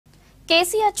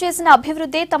కేసీఆర్ చేసిన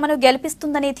అభివృద్ధి తమను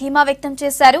గెలిపిస్తుందని ధీమా వ్యక్తం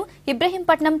చేశారు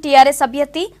ఇబ్రహీంపట్నం TRS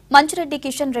అభ్యర్థి మంచిరెడ్డి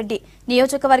కిషన్ రెడ్డి.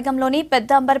 నియోజకవర్గంలోని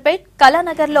పెద్ద అంబర్పేట్,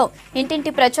 కళానగర్లో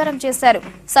ఇంటింటి ప్రచారం చేశారు.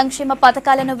 సంక్షేమ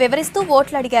పథకాలను వివరిస్తూ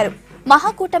ఓట్లు అడిగారు.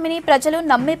 మహాకూటమిని ప్రజలు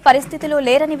నమ్మే పరిస్థితిలో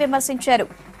లేరని విమర్శించారు.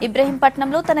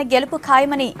 ఇబ్రహీంపట్నంలో తన గెలుపు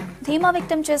ఖాయమని ధీమా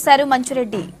వ్యక్తం చేశారు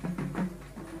మంచిరెడ్డి.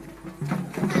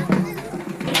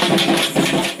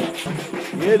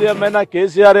 ఏది ఏమైనా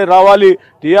కేసీఆరే రావాలి,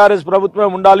 టీఆర్ఎస్ ప్రభుత్వం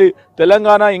ఉండాలి,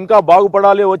 తెలంగాణ ఇంకా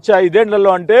బాగుపడాలి వచ్చే 5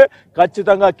 ఏళ్లలో అంటే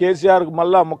ఖచ్చితంగా కేసీఆర్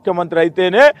మళ్ళా ముఖ్యమంత్రి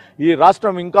అయితేనే ఈ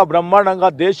రాష్ట్రం ఇంకా బ్రహ్మాండంగా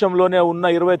దేశంలోనే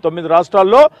ఉన్న 29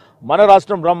 రాష్ట్రాల్లో మన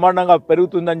రాష్ట్రం బ్రహ్మాండంగా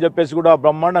పెరుగుతుందని చెప్పేసి కూడా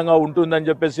బ్రహ్మాండంగా ఉంటుందని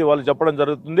చెప్పేసి వాళ్ళు చెప్పడం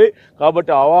జరుగుతుంది.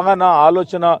 కాబట్టి అవగాహన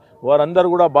ఆలోచన వారందరూ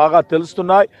కూడా బాగా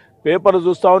తెలుస్తున్నాయి. పేపర్లు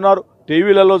చూస్తూ ఉన్నారు,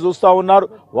 టీవీలలో చూస్తూ ఉన్నారు,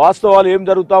 వాస్తవాలు ఏం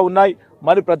జరుగుతూ ఉన్నాయి,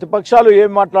 మరి ప్రతిపక్షాలు ఏం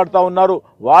మాట్లాడుతూ ఉన్నారు,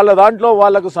 వాళ్ళ దాంట్లో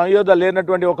వాళ్లకు సంయోధ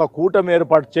లేనటువంటి ఒక కూటమి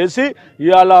ఏర్పాటు చేసి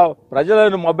ఇవాళ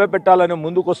ప్రజలను మభ్యపెట్టాలని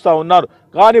ముందుకొస్తూ ఉన్నారు.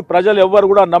 కానీ ప్రజలు ఎవ్వరు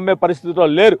కూడా నమ్మే పరిస్థితిలో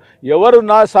లేరు. ఎవరు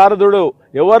నా సారథుడు,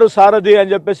 ఎవరు సారథి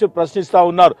అని చెప్పేసి ప్రశ్నిస్తూ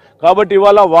ఉన్నారు. కాబట్టి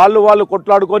ఇవాళ వాళ్ళు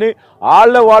కొట్లాడుకొని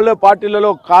వాళ్ళే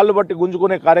పార్టీలలో కాళ్ళు బట్టి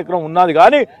గుంజుకునే కార్యక్రమం ఉన్నది.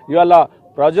 కానీ ఇవాళ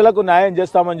ప్రజలకు న్యాయం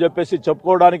చేస్తామని చెప్పేసి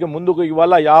చెప్పుకోవడానికి ముందుకు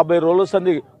ఇవాళ 50 రోజుల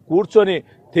సంది కూర్చొని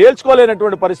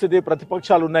తేల్చుకోలేనటువంటి పరిస్థితి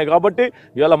ప్రతిపక్షాలు ఉన్నాయి. కాబట్టి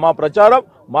ఇవాళ మా ప్రచారం,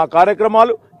 మా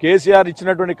కార్యక్రమాలు, కేసీఆర్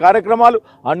ఇచ్చినటువంటి కార్యక్రమాలు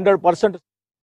 100%